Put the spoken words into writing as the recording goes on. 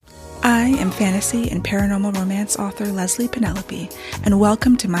I am fantasy and paranormal romance author Leslie Penelope, and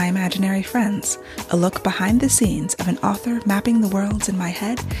welcome to My Imaginary Friends, a look behind the scenes of an author mapping the worlds in my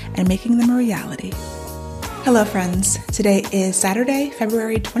head and making them a reality. Hello friends, today is Saturday,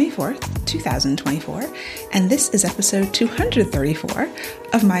 February 24th, 2024, and this is episode 234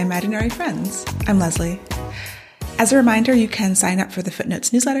 of My Imaginary Friends. I'm Leslie. As a reminder, you can sign up for the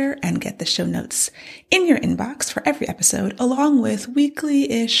Footnotes newsletter and get the show notes in your inbox for every episode, along with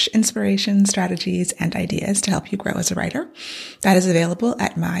weekly-ish inspiration, strategies, and ideas to help you grow as a writer. That is available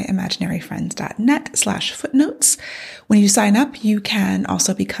at myimaginaryfriends.net/footnotes. When you sign up, you can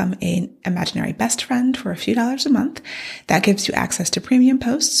also become an imaginary best friend for a few dollars a month. That gives you access to premium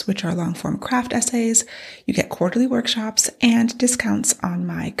posts, which are long-form craft essays. You get quarterly workshops and discounts on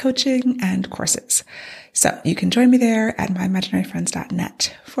my coaching and courses. So you can join me there at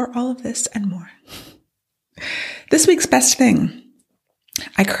myimaginaryfriends.net for all of this and more. This week's best thing.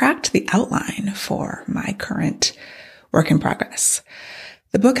 I cracked the outline for my current work in progress.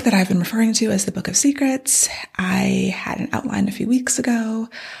 The book that I've been referring to as the Book of Secrets, I had an outline a few weeks ago.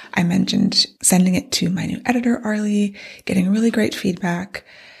 I mentioned sending it to my new editor, Arlie, getting really great feedback,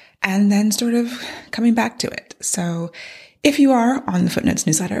 and then sort of coming back to it. So if you are on the Footnotes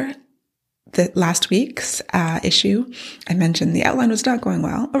newsletter, the last week's issue, I mentioned the outline was not going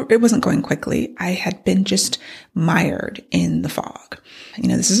well, or it wasn't going quickly. I had been just mired in the fog. You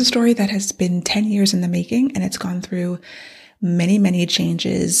know, this is a story that has been 10 years in the making, and it's gone through many, many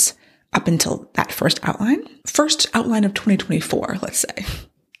changes up until that first outline of 2024, let's say.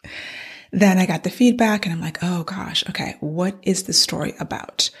 Then I got the feedback and I'm like, oh gosh, okay, what is this story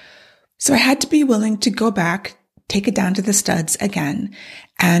about? So I had to be willing to go back, take it down to the studs again,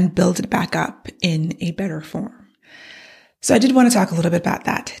 and build it back up in a better form. So I did want to talk a little bit about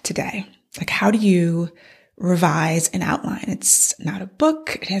that today. Like, how do you revise an outline? It's not a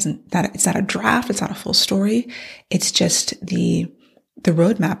book. It's not a draft. It's not a full story. It's just the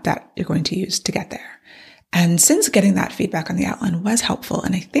roadmap that you're going to use to get there. And since getting that feedback on the outline was helpful,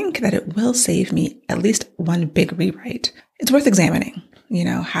 and I think that it will save me at least one big rewrite, it's worth examining. You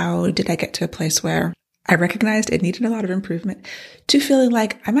know, how did I get to a place where I recognized it needed a lot of improvement to feeling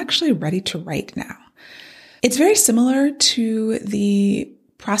like I'm actually ready to write now? It's very similar to the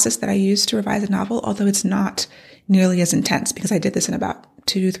process that I used to revise a novel, although it's not nearly as intense because I did this in about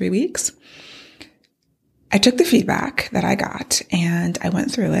 2 to 3 weeks. I took the feedback that I got and I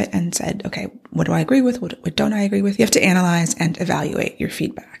went through it and said, okay, what do I agree with? What don't I agree with? You have to analyze and evaluate your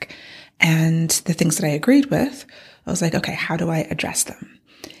feedback. And the things that I agreed with, I was like, okay, how do I address them?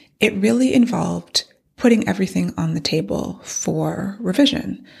 It really involved putting everything on the table for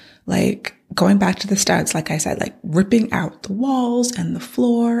revision, like going back to the studs, like I said, like ripping out the walls and the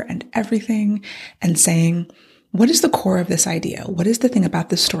floor and everything and saying, what is the core of this idea? What is the thing about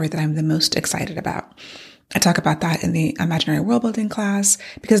this story that I'm the most excited about? I talk about that in the imaginary world building class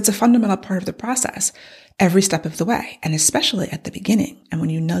because it's a fundamental part of the process every step of the way, and especially at the beginning and when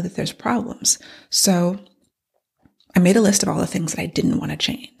you know that there's problems. So I made a list of all the things that I didn't want to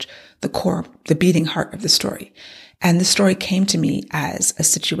change, the core, the beating heart of the story. And the story came to me as a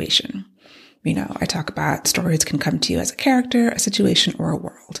situation. You know, I talk about stories can come to you as a character, a situation, or a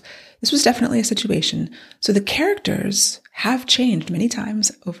world. This was definitely a situation. So the characters have changed many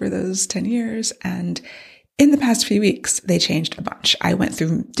times over those 10 years. And in the past few weeks, they changed a bunch. I went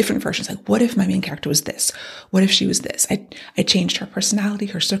through different versions. Like, what if my main character was this? What if she was this? I changed her personality,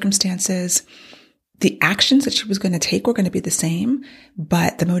 her circumstances. The actions that she was going to take were going to be the same,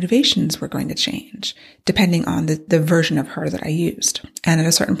 but the motivations were going to change depending on the version of her that I used. And at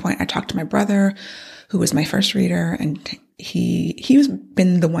a certain point, I talked to my brother, who was my first reader, and he's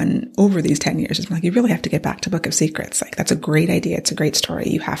been the one over these 10 years. He's like, you really have to get back to Book of Secrets. Like, that's a great idea. It's a great story.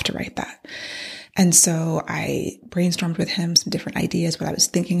 You have to write that. And so I brainstormed with him some different ideas, what I was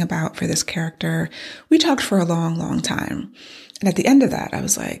thinking about for this character. We talked for a long, long time. And at the end of that, I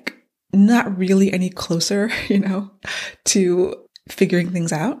was like, not really any closer, to figuring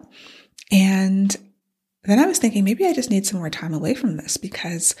things out. And then I was thinking, maybe I just need some more time away from this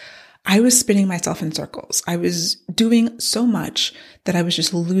because I was spinning myself in circles. I was doing so much that I was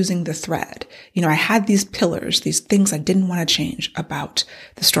just losing the thread. I had these pillars, these things I didn't want to change about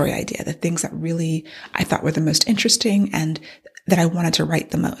the story idea, the things that really I thought were the most interesting and that I wanted to write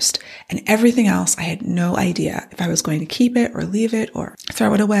the most. And everything else, I had no idea if I was going to keep it or leave it or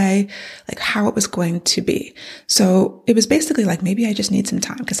throw it away, like how it was going to be. So it was basically like, maybe I just need some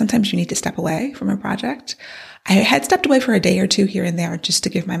time because sometimes you need to step away from a project. I had stepped away for a day or two here and there just to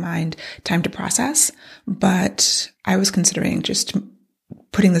give my mind time to process, but I was considering just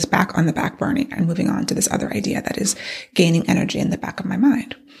putting this back on the back burner and moving on to this other idea that is gaining energy in the back of my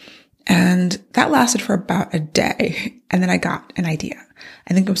mind. And that lasted for about a day. And then I got an idea.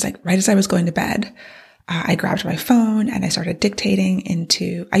 I think it was like right as I was going to bed, I grabbed my phone and I started dictating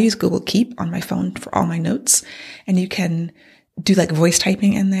I use Google Keep on my phone for all my notes. And you can do like voice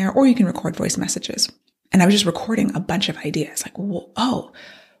typing in there, or you can record voice messages. And I was just recording a bunch of ideas like, oh,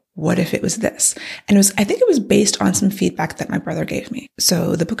 what if it was this? And I think it was based on some feedback that my brother gave me.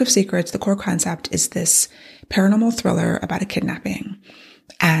 So the Book of Secrets, the core concept is this paranormal thriller about a kidnapping.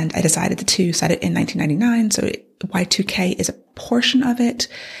 And I decided to set it in 1999. So Y2K is a portion of it.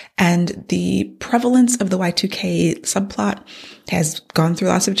 And the prevalence of the Y2K subplot has gone through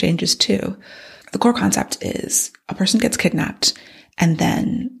lots of changes too. The core concept is a person gets kidnapped and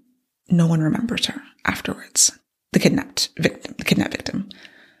then no one remembers her afterwards. The kidnapped victim.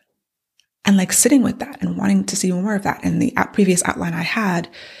 And like sitting with that and wanting to see more of that. In the previous outline I had,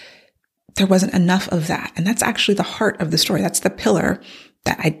 there wasn't enough of that. And that's actually the heart of the story. That's the pillar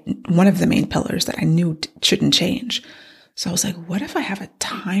one of the main pillars that I knew shouldn't change. So I was like, what if I have a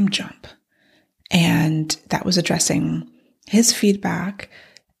time jump? And that was addressing his feedback.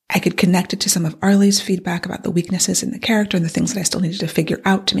 I could connect it to some of Arlie's feedback about the weaknesses in the character and the things that I still needed to figure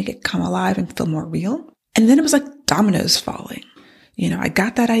out to make it come alive and feel more real. And then it was like dominoes falling. I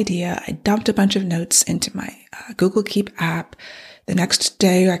got that idea. I dumped a bunch of notes into my Google Keep app. The next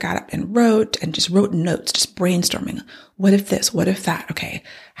day I got up and wrote notes, just brainstorming. What if this? What if that? Okay.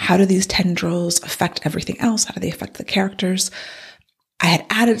 How do these tendrils affect everything else? How do they affect the characters? I had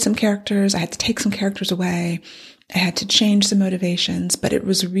added some characters. I had to take some characters away. I had to change some motivations, but it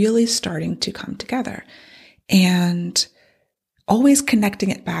was really starting to come together, and always connecting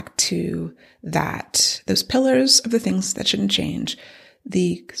it back to those pillars of the things that shouldn't change,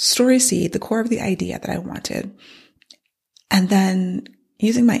 the story seed, the core of the idea that I wanted. And then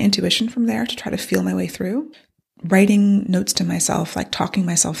using my intuition from there to try to feel my way through, writing notes to myself, like talking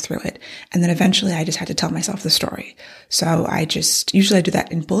myself through it. And then eventually I just had to tell myself the story. So usually I do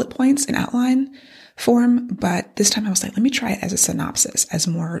that in bullet points in outline form, but this time I was like, let me try it as a synopsis, as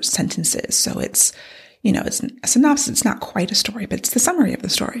more sentences. So it's a synopsis. It's not quite a story, but it's the summary of the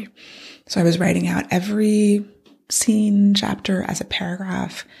story. So I was writing out every scene, chapter as a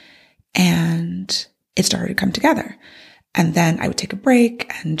paragraph, and it started to come together. And then I would take a break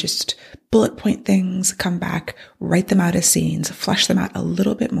and just bullet point things, come back, write them out as scenes, flesh them out a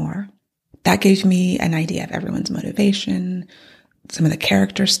little bit more. That gave me an idea of everyone's motivation, some of the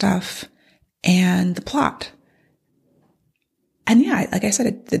character stuff, and the plot. And yeah, like I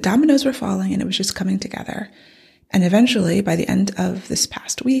said, the dominoes were falling and it was just coming together. And eventually, by the end of this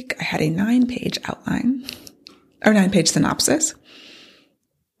past week, I had a 9-page outline, or 9-page synopsis,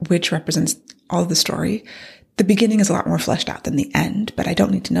 which represents all of the story. The beginning is a lot more fleshed out than the end, but I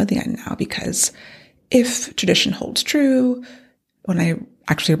don't need to know the end now, because if tradition holds true, when I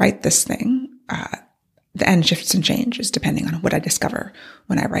actually write this thing, the end shifts and changes depending on what I discover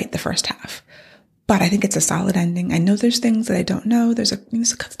when I write the first half. But I think it's a solid ending. I know there's things that I don't know. There's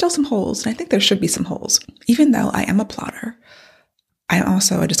still some holes, and I think there should be some holes. Even though I am a plotter, I'm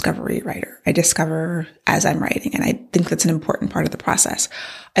also a discovery writer. I discover as I'm writing, and I think that's an important part of the process.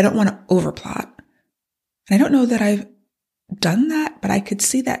 I don't want to overplot. And I don't know that I've done that, but I could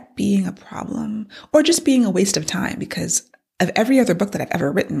see that being a problem or just being a waste of time, because of every other book that I've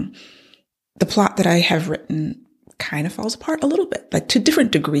ever written, the plot that I have written kind of falls apart a little bit, like to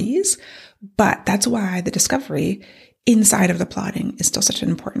different degrees. But that's why the discovery inside of the plotting is still such an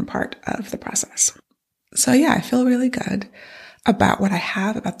important part of the process. So yeah, I feel really good about what I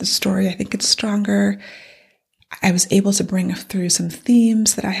have, about the story. I think it's stronger. I was able to bring through some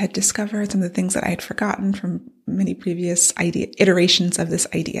themes that I had discovered, some of the things that I had forgotten from many previous iterations of this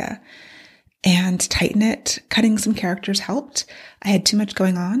idea, and tighten it. Cutting some characters helped. I had too much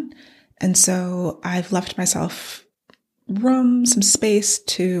going on. And so I've left myself room, some space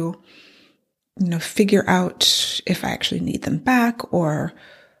to, figure out if I actually need them back or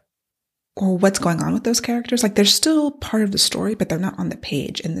what's going on with those characters. Like, they're still part of the story, but they're not on the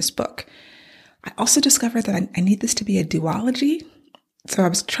page in this book. I also discovered that I need this to be a duology. So I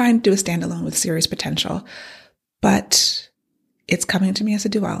was trying to do a standalone with series potential, but it's coming to me as a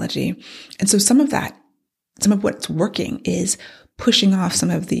duology. And so some of what's working is pushing off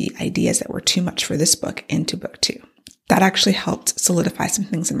some of the ideas that were too much for this book into book 2. That actually helped solidify some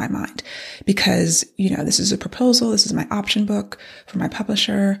things in my mind, because, this is a proposal. This is my option book for my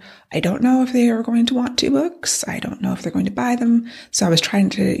publisher. I don't know if they are going to want 2 books. I don't know if they're going to buy them. So I was trying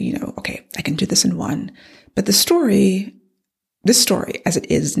to, okay, I can do this in one. But this story as it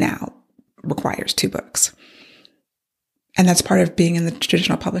is now requires 2 books. And that's part of being in the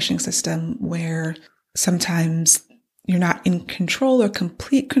traditional publishing system, where sometimes you're not in control or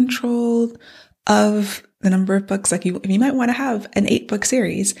complete control of the number of books. Like you might want to have an 8-book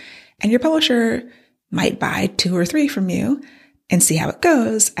series, and your publisher might buy 2 or 3 from you and see how it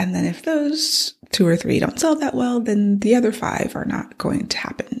goes. And then if those 2 or 3 don't sell that well, then the other 5 are not going to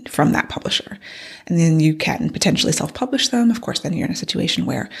happen from that publisher. And then you can potentially self-publish them. Of course, then you're in a situation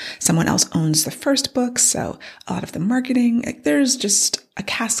where someone else owns the first book. So a lot of the marketing, there's just a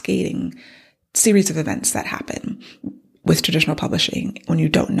cascading series of events that happen with traditional publishing when you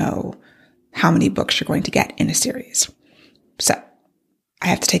don't know how many books you're going to get in a series. So I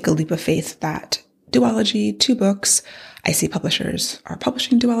have to take a leap of faith that duology, 2 books. I see publishers are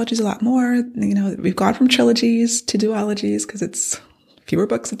publishing duologies a lot more. You know, we've gone from trilogies to duologies because it's fewer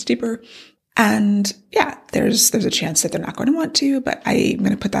books, it's cheaper. And yeah, there's a chance that they're not going to want to, but I'm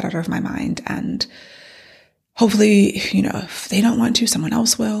going to put that out of my mind. And hopefully, you know, if they don't want to, someone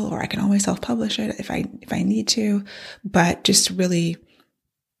else will, or I can always self-publish it if I need to. But just really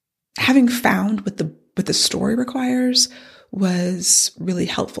having found what the story requires was really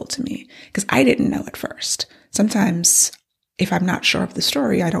helpful to me, because I didn't know at first. Sometimes if I'm not sure of the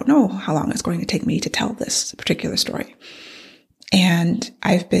story, I don't know how long it's going to take me to tell this particular story. And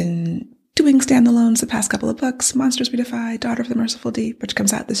I've been doing standalones the past couple of books, Monsters We Defy, Daughter of the Merciful Deep, which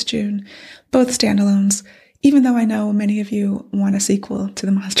comes out this June, both standalones. Even though I know many of you want a sequel to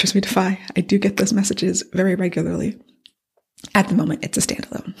the Monsters We Defy, I do get those messages very regularly. At the moment, it's a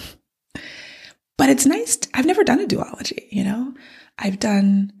standalone. But it's nice. I've never done a duology, you know? I've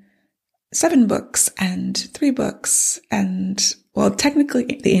done 7 books and 3 books, and well,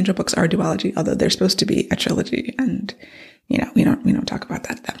 technically the Angel books are a duology, although they're supposed to be a trilogy, and you know, we don't talk about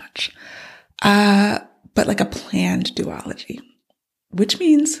that much. But like a planned duology, which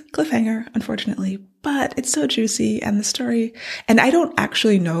means cliffhanger, unfortunately, but it's so juicy, and the story, and I don't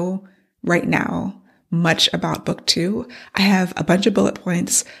actually know right now much about book 2. I have a bunch of bullet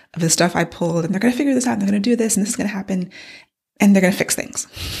points of the stuff I pulled, and they're going to figure this out, and they're going to do this, and this is going to happen, and they're going to fix things.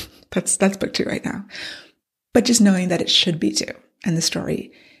 That's book 2 right now. But just knowing that it should be 2, and the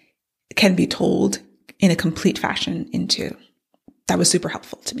story can be told in a complete fashion in 2. That was super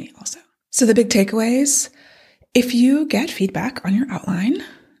helpful to me also. So the big takeaways: if you get feedback on your outline,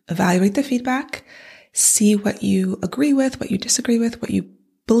 evaluate the feedback, see what you agree with, what you disagree with, what you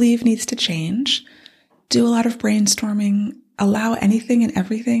believe needs to change. Do a lot of brainstorming. Allow anything and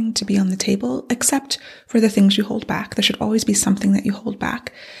everything to be on the table, except for the things you hold back. There should always be something that you hold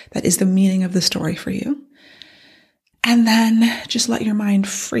back that is the meaning of the story for you. And then just let your mind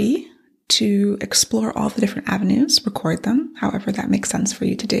free to explore all the different avenues, record them, however that makes sense for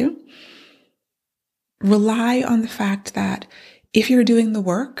you to do. Rely on the fact that if you're doing the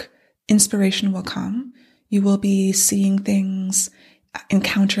work, inspiration will come. You will be seeing things,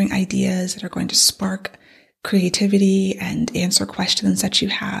 encountering ideas that are going to spark creativity and answer questions that you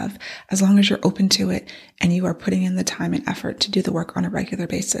have, as long as you're open to it and you are putting in the time and effort to do the work on a regular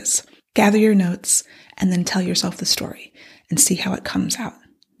basis. Gather your notes and then tell yourself the story and see how it comes out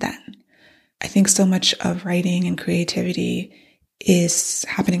then. I think so much of writing and creativity is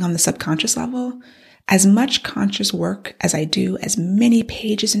happening on the subconscious level. As much conscious work as I do, as many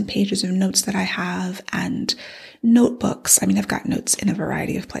pages and pages of notes that I have, and notebooks. I mean, I've got notes in a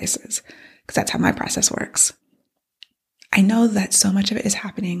variety of places, because that's how my process works. I know that so much of it is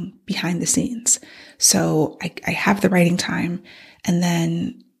happening behind the scenes. So I have the writing time, and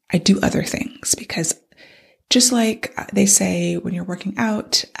then I do other things, because just like they say when you're working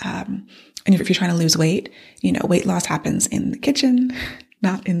out, and if you're trying to lose weight, you know, weight loss happens in the kitchen,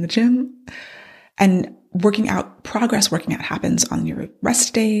 not in the gym. And progress working out happens on your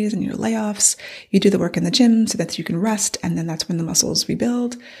rest days and your layoffs. You do the work in the gym so that you can rest, and then that's when the muscles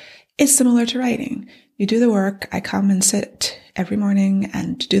rebuild. It's similar to writing. You do the work. I come and sit every morning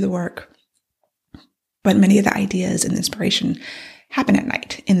and do the work. But many of the ideas and inspiration happen at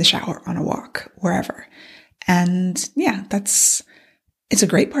night, in the shower, on a walk, wherever. And yeah, it's a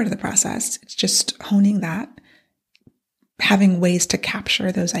great part of the process. It's just honing that, having ways to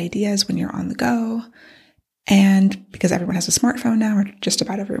capture those ideas when you're on the go. And because everyone has a smartphone now, or just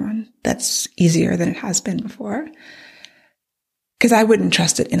about everyone, that's easier than it has been before. Because I wouldn't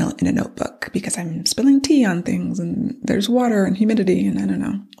trust it in a notebook, because I'm spilling tea on things, and there's water and humidity, and I don't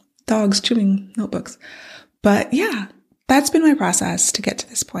know, dogs chewing notebooks. But yeah, that's been my process to get to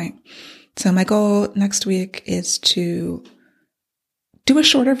this point. So my goal next week is to do a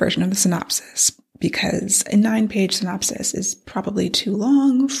shorter version of the synopsis, because a 9-page synopsis is probably too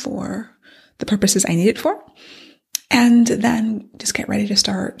long for the purposes I need it for. And then just get ready to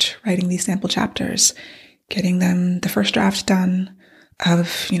start writing these sample chapters, getting them the first draft done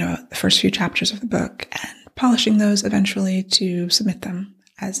of, the first few chapters of the book, and polishing those eventually to submit them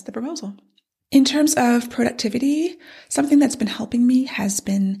as the proposal. In terms of productivity, something that's been helping me has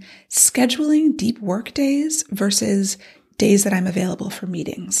been scheduling deep work days versus days that I'm available for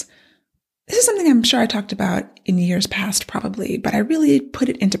meetings. This is something I'm sure I talked about in years past probably, but I really put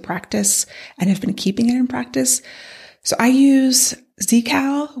it into practice and have been keeping it in practice. So I use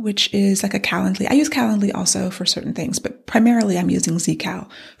Zcal, which is like a Calendly. I use Calendly also for certain things, but primarily I'm using Zcal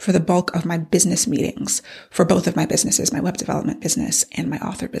for the bulk of my business meetings for both of my businesses, my web development business and my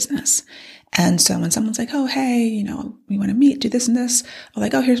author business. And so when someone's like, oh, hey, we want to meet, do this and this, I'm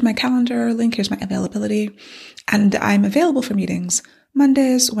like, oh, here's my calendar link. Here's my availability. And I'm available for meetings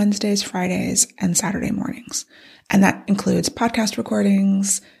Mondays, Wednesdays, Fridays, and Saturday mornings. And that includes podcast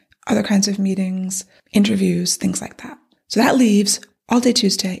recordings, other kinds of meetings, interviews, things like that. So that leaves all day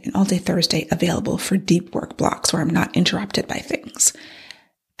Tuesday and all day Thursday available for deep work blocks where I'm not interrupted by things.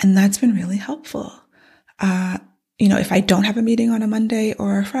 And that's been really helpful. If I don't have a meeting on a Monday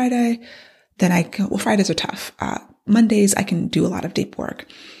or a Friday, then Fridays are tough. Mondays, I can do a lot of deep work.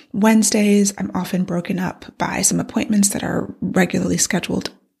 Wednesdays, I'm often broken up by some appointments that are regularly scheduled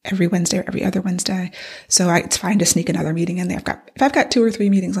every Wednesday or every other Wednesday. So it's fine to sneak another meeting in there. If I've got 2 or 3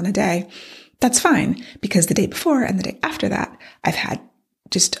 meetings on a day, that's fine because the day before and the day after that, I've had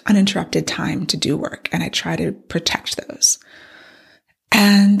just uninterrupted time to do work and I try to protect those.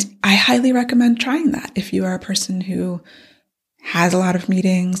 And I highly recommend trying that if you are a person who has a lot of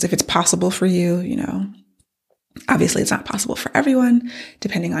meetings, if it's possible for you, obviously it's not possible for everyone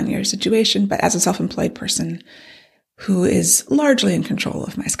depending on your situation, but as a self-employed person who is largely in control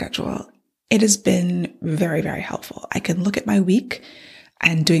of my schedule, it has been very, very helpful. I can look at my week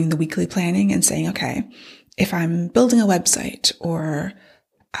and doing the weekly planning and saying, okay, if I'm building a website or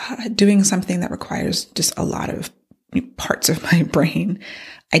doing something that requires just a lot of parts of my brain,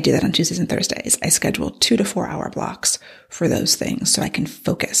 I do that on Tuesdays and Thursdays. I schedule 2 to 4 hour blocks for those things so I can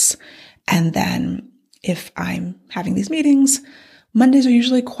focus. And then if I'm having these meetings, Mondays are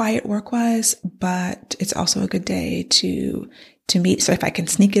usually quiet work-wise, but it's also a good day to meet. So if I can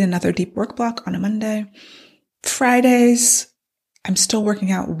sneak in another deep work block on a Monday, Fridays, I'm still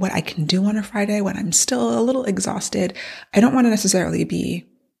working out what I can do on a Friday when I'm still a little exhausted. I don't want to necessarily be,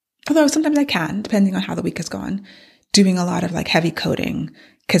 although sometimes I can, depending on how the week has gone, doing a lot of like heavy coding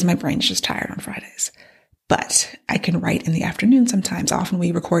because my brain's just tired on Fridays. But I can write in the afternoon sometimes. Often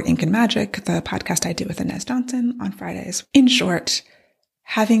we record Ink and Magic, the podcast I do with Inez Johnson on Fridays. In short,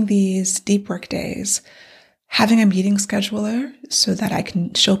 having these deep work days, having a meeting scheduler so that I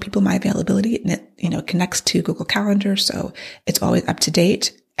can show people my availability and it, connects to Google Calendar. So it's always up to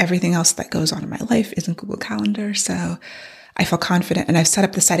date. Everything else that goes on in my life is in Google Calendar. So I feel confident and I've set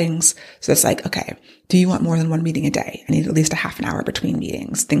up the settings. So it's like, okay, do you want more than 1 meeting a day? I need at least a half an hour between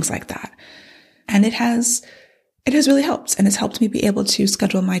meetings, things like that. And it has really helped. And it's helped me be able to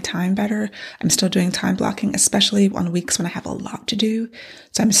schedule my time better. I'm still doing time blocking, especially on weeks when I have a lot to do.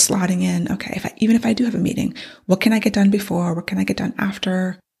 So I'm slotting in, okay, even if I do have a meeting, what can I get done before? What can I get done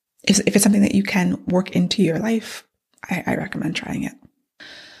after? If it's something that you can work into your life, I recommend trying it.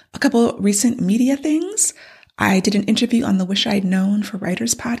 A couple recent media things. I did an interview on the Wish I'd Known for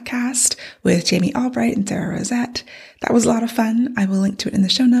Writers podcast with Jamie Albright and Sarah Rosette. That was a lot of fun. I will link to it in the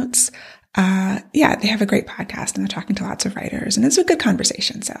show notes. They have a great podcast and they're talking to lots of writers and it's a good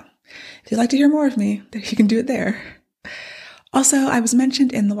conversation. So if you'd like to hear more of me, you can do it there. Also, I was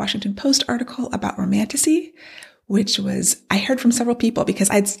mentioned in the Washington Post article about romantasy, which I heard from several people because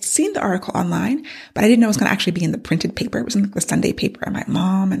I'd seen the article online, but I didn't know it was going to actually be in the printed paper. It was in the Sunday paper, and my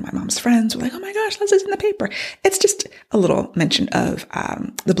mom and my mom's friends were like, oh my gosh, Leslie's in the paper. It's just a little mention of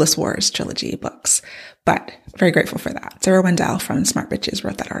the Bliss Wars trilogy books, but very grateful for that. Sarah Wendell from Smart Bitches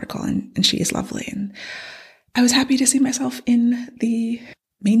wrote that article, and she is lovely. And I was happy to see myself in the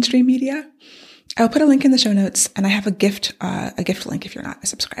mainstream media. I'll put a link in the show notes, and I have a gift link if you're not a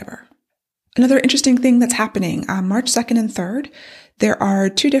subscriber. Another interesting thing that's happening, March 2nd and 3rd, there are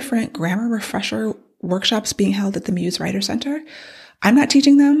 2 different grammar refresher workshops being held at the Muse Writer Center. I'm not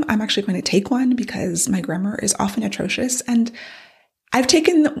teaching them. I'm actually going to take one because my grammar is often atrocious. And I've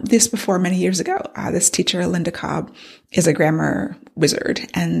taken this before many years ago. This teacher, Linda Cobb, is a grammar wizard.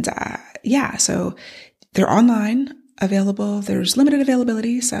 And so they're online, available. There's limited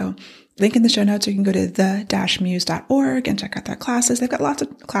availability. So link in the show notes. You can go to the-muse.org and check out their classes. They've got lots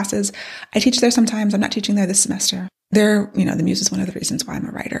of classes. I teach there sometimes. I'm not teaching there this semester. The Muse is one of the reasons why I'm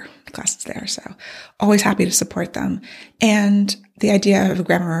a writer. The class is there. So always happy to support them. And the idea of a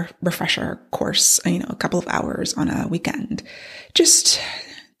grammar refresher course, a couple of hours on a weekend, just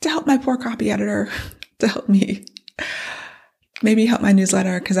to help my poor copy editor, to help me maybe help my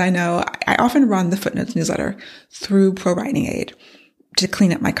newsletter, because I know I often run the Footnotes newsletter through Pro Writing Aid to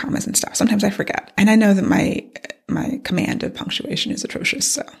clean up my commas and stuff. Sometimes I forget. And I know that my command of punctuation is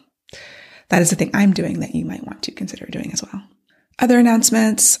atrocious. So that is the thing I'm doing that you might want to consider doing as well. Other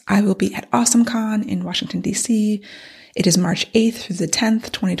announcements, I will be at AwesomeCon in Washington, D.C. It is March 8th through the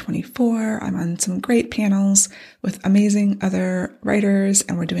 10th, 2024. I'm on some great panels with amazing other writers,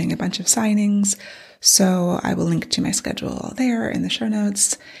 and we're doing a bunch of signings. So I will link to my schedule there in the show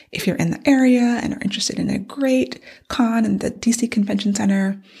notes. If you're in the area and are interested in a great con in the DC Convention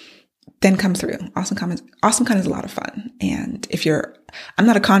Center, then come through. AwesomeCon is a lot of fun. And I'm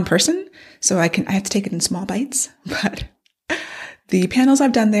not a con person, so I have to take it in small bites, but the panels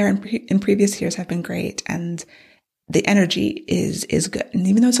I've done there in previous years have been great, and the energy is good. And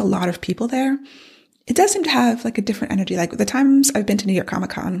even though it's a lot of people there, it does seem to have like a different energy. Like the times I've been to New York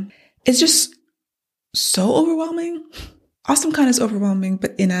Comic Con, it's just so overwhelming. AwesomeCon is overwhelming,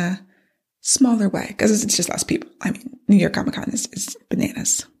 but in a smaller way, because it's just less people. I mean, New York Comic Con is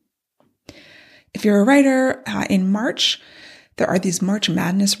bananas. If you're a writer, in March, there are these March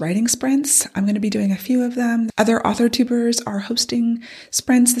Madness writing sprints. I'm going to be doing a few of them. Other author tubers are hosting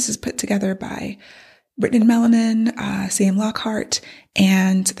sprints. This is put together by Written in Melanin, Sam Lockhart,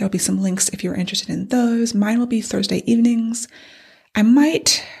 and there'll be some links if you're interested in those. Mine will be Thursday evenings. I've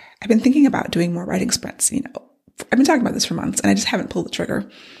been thinking about doing more writing sprints. I've been talking about this for months, and I just haven't pulled the trigger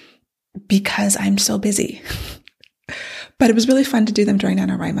because I'm so busy. But it was really fun to do them during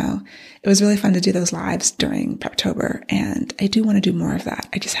NaNoWriMo. It was really fun to do those lives during Preptober, and I do want to do more of that.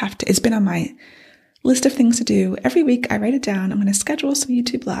 I just have to. It's been on my list of things to do. Every week I write it down. I'm going to schedule some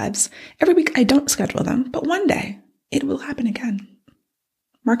YouTube lives. Every week I don't schedule them, but one day it will happen again.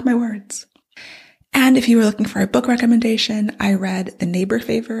 Mark my words. And if you were looking for a book recommendation, I read The Neighbor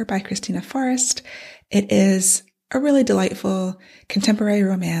Favor by Christina Forrest. It is a really delightful contemporary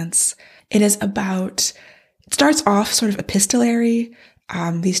romance. It starts off sort of epistolary.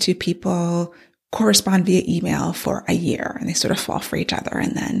 These two people correspond via email for a year, and they sort of fall for each other.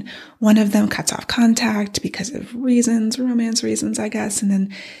 And then one of them cuts off contact because of romance reasons, I guess. And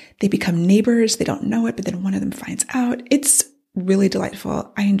then they become neighbors. They don't know it, but then one of them finds out. It's really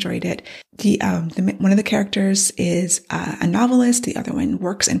delightful. I enjoyed it. One of the characters is a novelist. The other one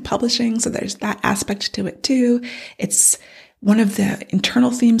works in publishing. So there's that aspect to it too. It's one of the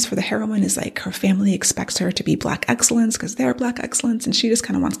internal themes for the heroine is like her family expects her to be Black excellence because they're Black excellence, and she just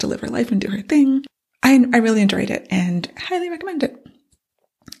kind of wants to live her life and do her thing. I really enjoyed it and highly recommend it.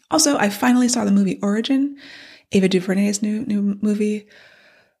 Also, I finally saw the movie Origin, Ava DuVernay's new movie.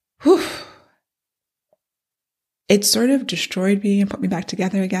 Whew. It sort of destroyed me and put me back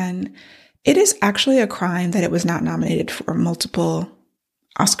together again. It is actually a crime that it was not nominated for multiple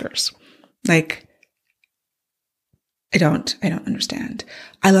Oscars. Like, I don't understand.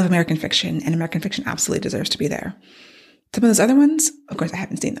 I love American fiction, and American fiction absolutely deserves to be there. Some of those other ones, of course, I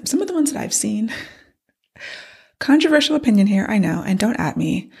haven't seen them. Some of the ones that I've seen, controversial opinion here, I know, and don't at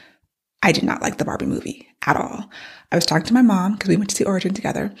me. I did not like the Barbie movie at all. I was talking to my mom because we went to see Origin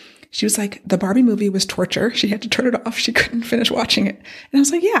together. She was like, the Barbie movie was torture. She had to turn it off. She couldn't finish watching it. And I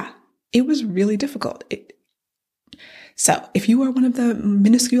was like, yeah, it was really difficult. So if you are one of the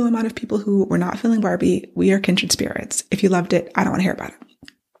minuscule amount of people who were not feeling Barbie, we are kindred spirits. If you loved it, I don't want to hear about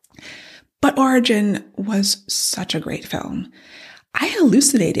it. But Origin was such a great film. I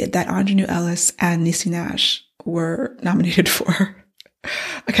hallucinated that Aunjanue Ellis and Niecy Nash were nominated for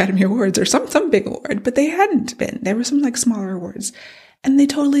Academy Awards or some big award, but they hadn't been. There were some like smaller awards, and they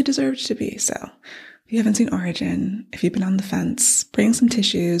totally deserved to be. So if you haven't seen Origin, if you've been on the fence, bring some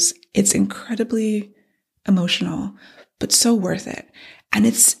tissues. It's incredibly emotional, but so worth it. And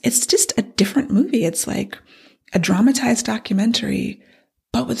it's just a different movie. It's like a dramatized documentary,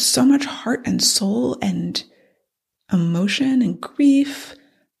 but with so much heart and soul and emotion and grief.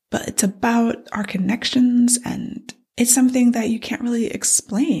 But it's about our connections, and it's something that you can't really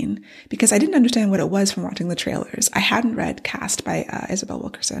explain because I didn't understand what it was from watching the trailers. I hadn't read Cast by Isabel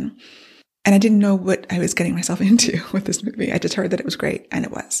Wilkerson, and I didn't know what I was getting myself into with this movie. I just heard that it was great, and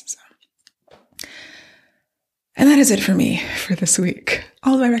it was. So. And that is it for me for this week.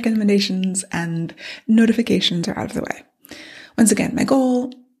 All of my recommendations and notifications are out of the way. Once again, my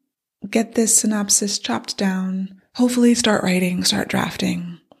goal, get this synopsis chopped down, hopefully start writing, start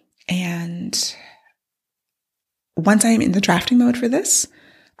drafting, and once I am in the drafting mode for this,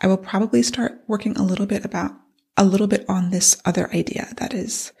 I will probably start working a little bit on this other idea that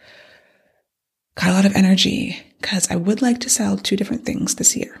is got a lot of energy because I would like to sell 2 different things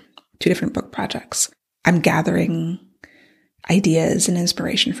this year, 2 different book projects. I'm gathering ideas and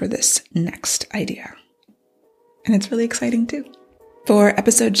inspiration for this next idea. And it's really exciting too. For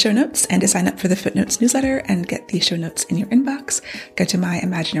episode show notes and to sign up for the Footnotes newsletter and get the show notes in your inbox, go to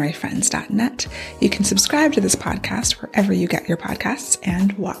myimaginaryfriends.net. You can subscribe to this podcast wherever you get your podcasts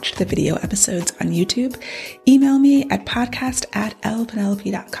and watch the video episodes on YouTube. Email me at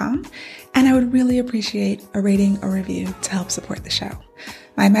podcast@lpenelope.com, and I would really appreciate a rating or review to help support the show.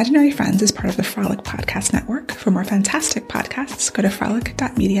 My Imaginary Friends is part of the Frolic Podcast Network. For more fantastic podcasts, go to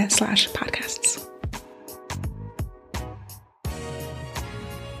frolic.media/podcasts.